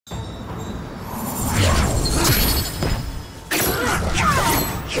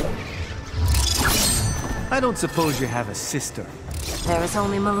I don't suppose you have a sister. There is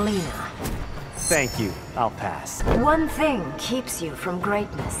only Melina. Thank you. I'll pass. One thing keeps you from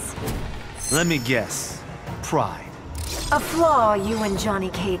greatness. Let me guess. Pride. A flaw you and Johnny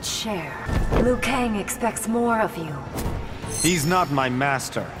Cage share. Liu Kang expects more of you. He's not my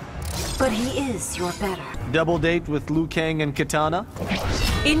master. But he is your better. Double date with Liu Kang and Katana?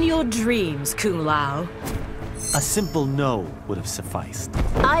 In your dreams, Kung Lao. A simple no would have sufficed.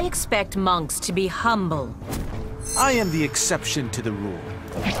 I expect monks to be humble. I am the exception to the rule.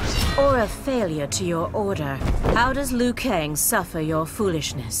 Or a failure to your order. How does Liu Kang suffer your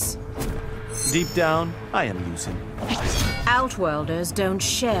foolishness? Deep down, I am losing. Outworlders don't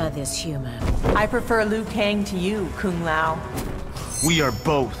share this humor. I prefer Liu Kang to you, Kung Lao. We are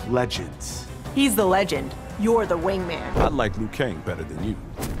both legends. He's the legend. You're the wingman. I like Liu Kang better than you.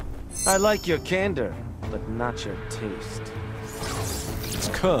 I like your candor, but not your taste. It's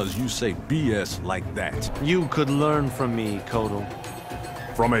 'cause you say BS like that. You could learn from me, Kotal.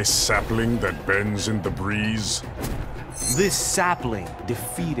 From a sapling that bends in the breeze, This sapling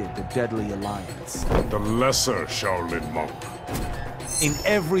defeated the Deadly Alliance. the lesser Shaolin monk. In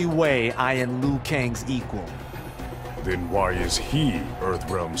every way, I am Liu Kang's equal. Then why is he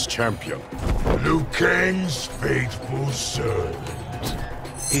Earthrealm's champion? Liu Kang's faithful servant.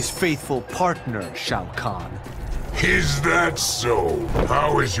 His faithful partner, Shao Kahn. Is that so?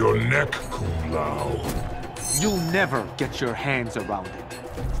 How is your neck, Kung Lao? You'll never get your hands around it.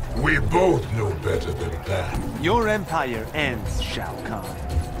 We both know better than that. Your empire ends, Shao Kahn.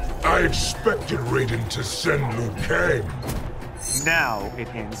 I expected Raiden to send Liu Kang. Now it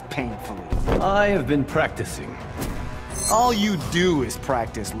ends painfully. I have been practicing. All you do is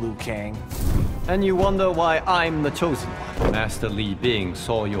practice, Liu Kang. And you wonder why I'm the chosen one. Master Li Bing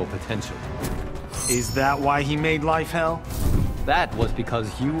saw your potential. Is that why he made life hell? That was because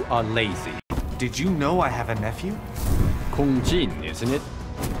you are lazy. Did you know I have a nephew? Kung Jin, isn't it?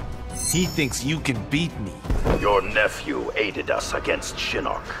 He thinks you can beat me. Your nephew aided us against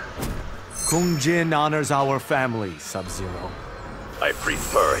Shinnok. Kung Jin honors our family, Sub-Zero. I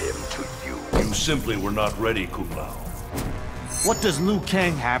prefer him to you. You simply were not ready, Kung Lao. What does Liu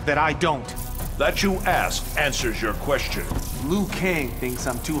Kang have that I don't? That you ask answers your question. Liu Kang thinks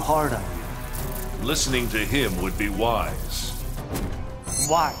I'm too hard on you. Listening to him would be wise.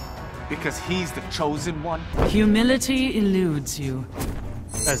 Why? Because he's the chosen one? Humility eludes you.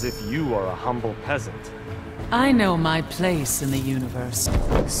 As if you are a humble peasant. I know my place in the universe.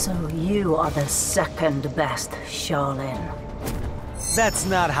 So you are the second best Shaolin. That's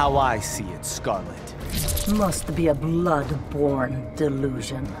not how I see it, Scarlet. Must be a blood-born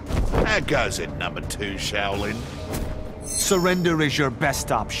delusion. How goes it, number 2 Shaolin? Surrender is your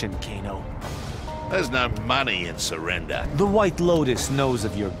best option, Kano. There's no money in surrender. The White Lotus knows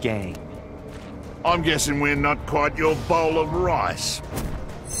of your gang. I'm guessing we're not quite your bowl of rice.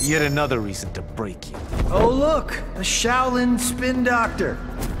 Yet another reason to break you. Oh look, a Shaolin spin doctor.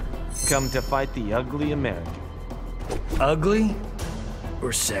 Come to fight the ugly American. Ugly or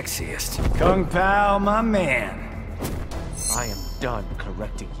sexiest? Kung Pao, my man. I am done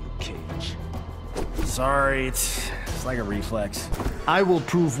correcting you, Cage. Sorry, it's like a reflex. I will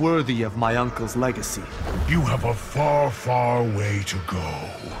prove worthy of my uncle's legacy. You have a far, far way to go.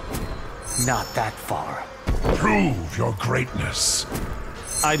 Not that far. Prove your greatness.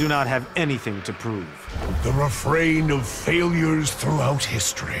 I do not have anything to prove. The refrain of failures throughout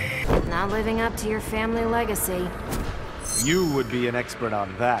history. Not living up to your family legacy. You would be an expert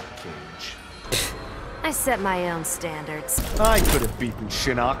on that, Cage. I set my own standards. I could have beaten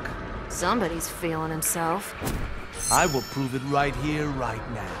Shinnok. Somebody's feeling himself. I will prove it right here, right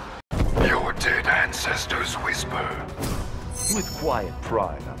now. Your dead ancestors whisper. With quiet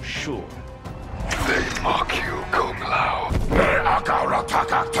pride, I'm sure. They mock you, Kung Lao.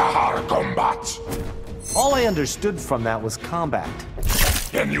 Kombat. All I understood from that was combat.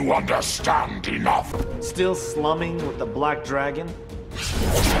 Then you understand enough. Still slumming with the Black Dragon?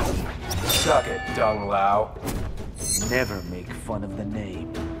 Suck it, Dung Lao. Never make fun of the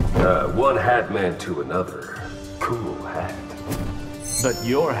name. One hat man to another. Cool hat. But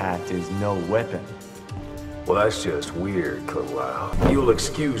your hat is no weapon. Well, that's just weird, Kung Lao. You'll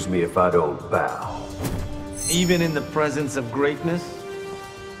excuse me if I don't bow. Even in the presence of greatness?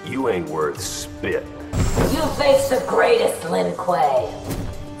 You ain't worth spit. You face the greatest Lin Kuei.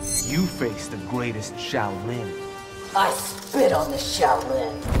 You face the greatest Shaolin. I spit on the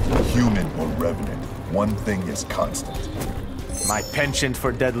Shaolin. Human or revenant, one thing is constant. My penchant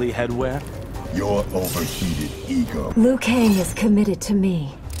for deadly headwear? Your overheated ego. Liu Kang is committed to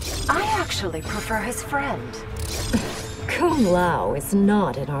me. I actually prefer his friend. Kung Lao is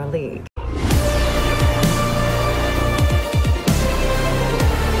not in our league.